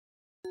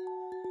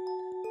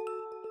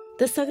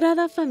The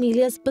Sagrada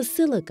Familia's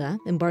Basilica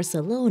in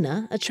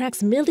Barcelona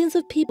attracts millions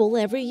of people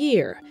every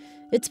year.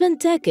 It's been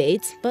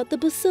decades, but the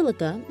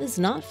basilica is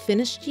not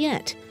finished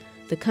yet.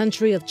 The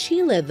country of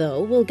Chile,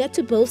 though, will get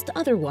to boast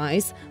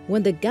otherwise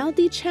when the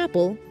Gaudí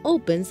Chapel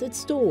opens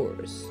its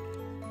doors.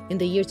 In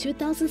the year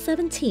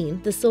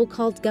 2017, the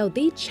so-called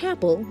Gaudí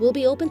Chapel will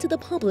be open to the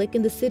public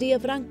in the city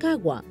of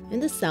Rancagua, in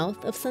the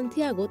south of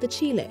Santiago de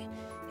Chile.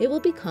 It will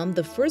become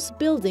the first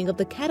building of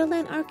the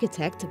Catalan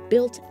architect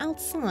built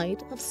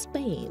outside of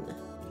Spain.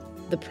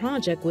 The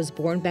project was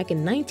born back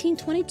in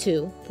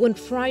 1922 when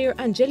Friar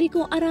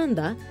Angelico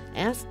Aranda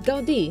asked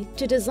Gaudí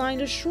to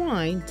design a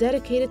shrine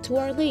dedicated to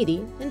Our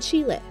Lady in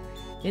Chile.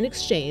 In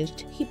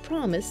exchange, he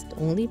promised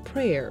only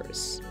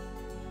prayers.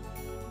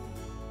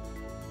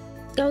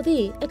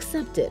 Gaudí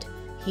accepted.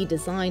 He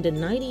designed a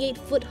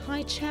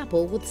 98-foot-high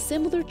chapel with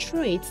similar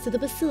traits to the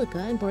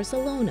basilica in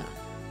Barcelona.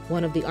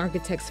 One of the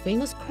architect's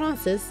famous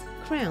crosses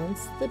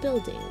crowns the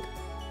building.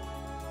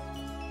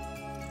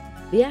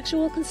 The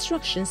actual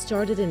construction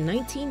started in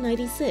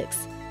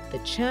 1996. The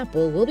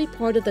chapel will be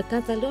part of the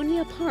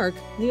Catalonia Park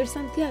near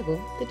Santiago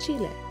de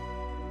Chile.